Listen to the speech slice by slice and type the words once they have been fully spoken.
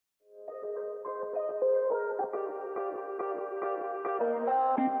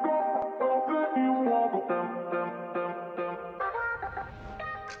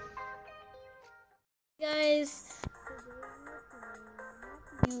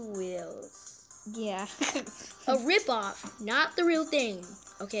Wheels. Yeah. A ripoff, not the real thing.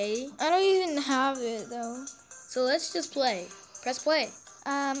 Okay. I don't even have it though. So let's just play. Press play.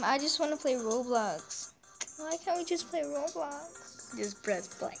 I just want to play Roblox. Why can't we just play Roblox? Just press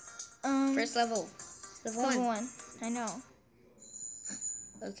play. First level. Level Level 1. 1. I know.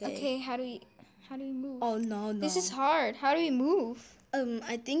 Okay. Okay, how do we move? Oh no. This is hard. How do we move?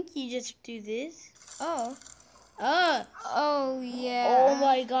 I think you just do this. Oh. Oh yeah. Oh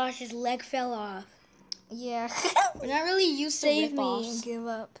my gosh, his leg fell off. Yeah. We're not really used to Save me rip-offs. and give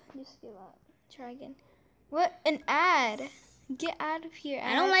up. Just give up. Try again. What? An ad. Get out of here,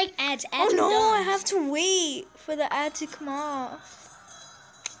 ad. I don't like ads. Oh Ads are no, dumb. I have to wait for the ad to come off.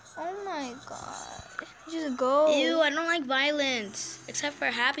 Oh my god. Just go. Ew, I don't like violence. Except for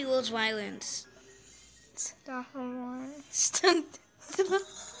Happy Wheels violence. Stop.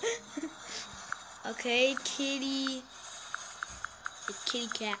 Okay, kitty. Kitty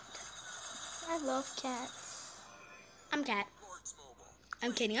cat. I love cats. I'm cat.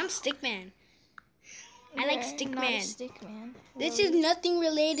 I'm kidding. I'm Stickman. I You're like Stickman. not a Stickman. This is nothing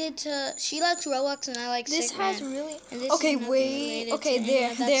related to. She likes Roblox and I like This Stickman. has really. And this Okay, is nothing wait. related Okay, to there,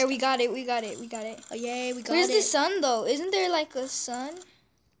 any of that there. stuff. We got it. Oh yay, we got Where's it. the sun though? Isn't there like a sun?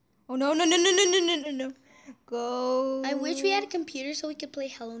 Oh no. Go. I wish we had a computer so we could play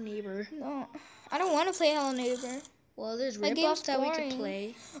Hello Neighbor. No, I don't want to play Hello Neighbor. Well, there's That rip-offs game's that we could boring.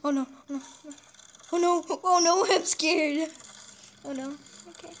 play. Oh no. Oh no, I'm scared. Oh no.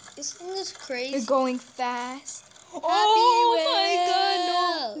 Okay. This thing is crazy. We're going fast. Happy Oh Wheels. my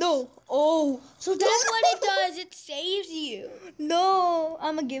god, no. Oh. So that's what it does. It saves you. No,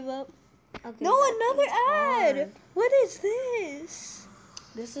 I'm gonna give up. Okay, No, that another thing's ad. hard. What is this?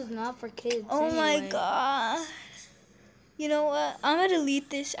 This is not for kids. Oh my anyway. god. You know what? I'm gonna delete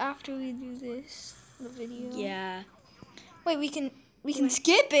this after we do this the video. Yeah. Wait, we can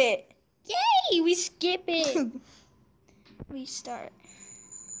skip it. Yay! We skip it. Restart.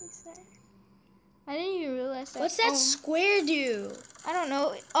 I didn't even realize that. What's that square do? I don't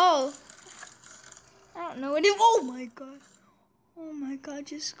know. Oh. I don't know. Oh my god. Oh my god.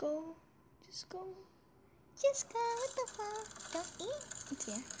 Just go. Just go. What the fuck? Don't eat.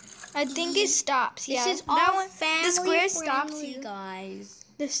 Okay. I think it stops. This Yeah. is all that one. family The square stops friendly, you. guys.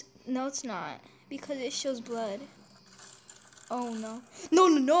 No, it's not because it shows blood. Oh no.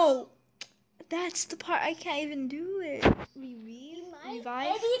 No. That's the part I can't even do it. Revive.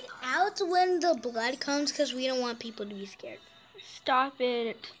 Edit out when the blood comes because we don't want people to be scared. Stop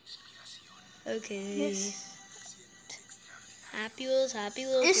it. Okay. Yes. Happy Wheels, Happy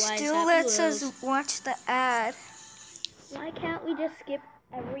Wheels. It why is still Happy lets Wheels? us watch the ad. Why can't we just skip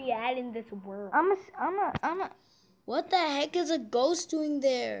every ad in this world? I'm a. What the heck is a ghost doing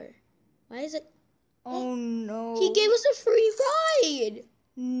there? Why is it? Oh no. He gave us a free ride.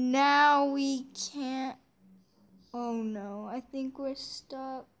 Now we can't. Oh no. I think we're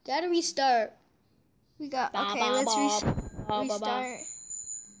stuck. Gotta restart. We got. Ba, Okay, ba, let's ba, ba, ba, restart.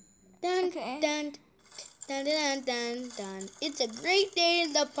 Dun, Okay. dun, dun, dun, dun, dun. It's a great day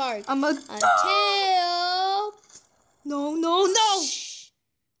in the park. I'm a. Until. No.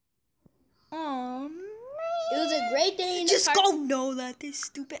 Oh man. It was a great day in the Just park. go. No, that is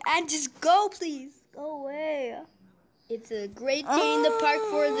stupid. And just go, please. Go away. It's a great day in the park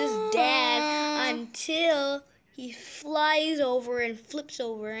for this dad until he flies over and flips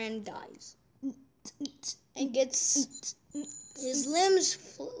over and dies. And gets his limbs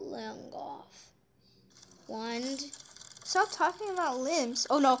flung off. 1, Stop talking about limbs.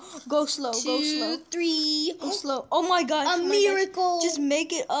 Oh no. Go slow. 2, 3. Go slow. Oh my gosh. A oh my miracle. Gosh. Just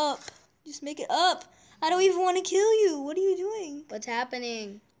make it up. I don't even want to kill you. What are you doing? What's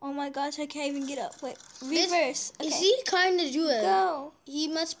happening? Oh my gosh, I can't even get up. Wait, reverse. Okay. Is he trying to do it? Go. He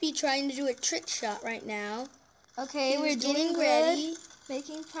must be trying to do a trick shot right now. Okay, we're getting doing ready. good.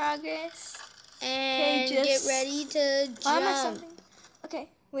 Making progress. And get ready to jump. Why am I stopping? Okay.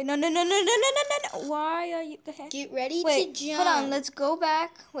 Wait, no. Why are you? Okay. Get ready Wait, to jump. hold on. Let's go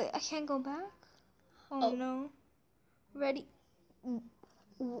back. Wait, I can't go back. Oh no. Ready.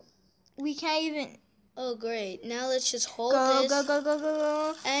 We can't even. Oh great! Now let's just hold Go, this.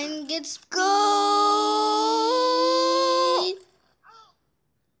 go. And get speed. Go.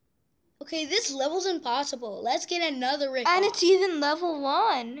 Okay, this level's impossible. Let's get another Rick. And it's even level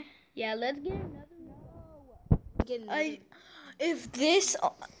 1. Yeah, let's get another. If this,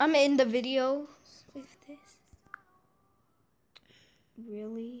 I'm in the video. If this,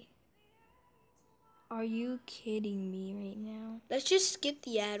 really? Are you kidding me right now? Let's just skip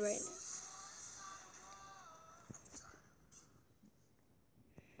the ad right now.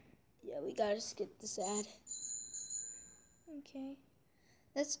 Yeah, we gotta skip this ad. Okay.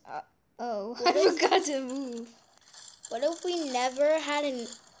 That's oh, What I if- forgot to move. What if we never had an?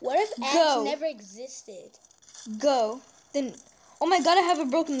 What if ads Go. never existed? Go. Then, oh my god, I have a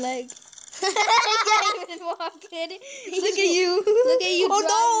broken leg. I can't even walk. Look at you. Look at you Oh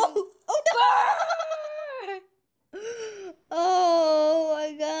driving. no! Oh no! Oh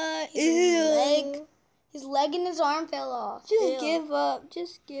my god. His Ew. leg. His leg and his arm fell off. Just Ew. give up.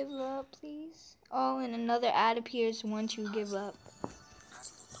 Just give up, please. Oh, and another ad appears once you give up.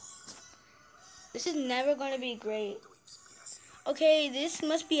 This is never going to be great. Okay, this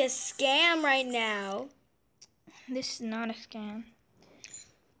must be a scam right now. This is not a scam.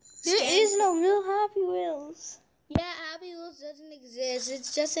 There is no real Happy Wheels. Yeah, Happy Wheels doesn't exist.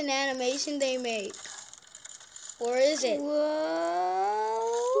 It's just an animation they make. Or is it? Whoa.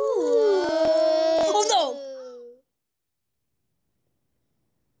 Oh no!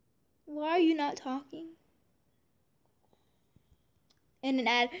 Why are you not talking? And an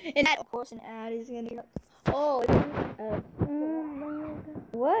ad. Of course, an ad is gonna. Oh, it's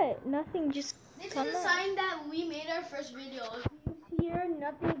what? Nothing. Just This come is a up. sign that we made our first video. If you hear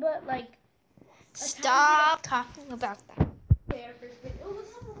nothing but like. Stop talking about that. Our first video. It was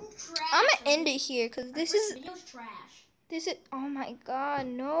some trash. I'm gonna end it here because this is. Video's trash. This is. Oh my god,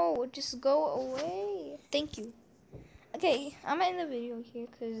 no! Just go away. Thank you. Okay, I'm gonna end the video here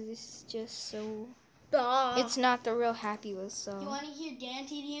because this is just so. It's not the real Happy Wheels, so. You want to hear Dan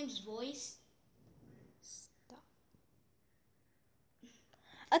TDM's voice? Stop.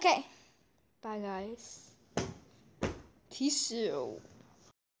 Okay. Bye, guys. Peace out.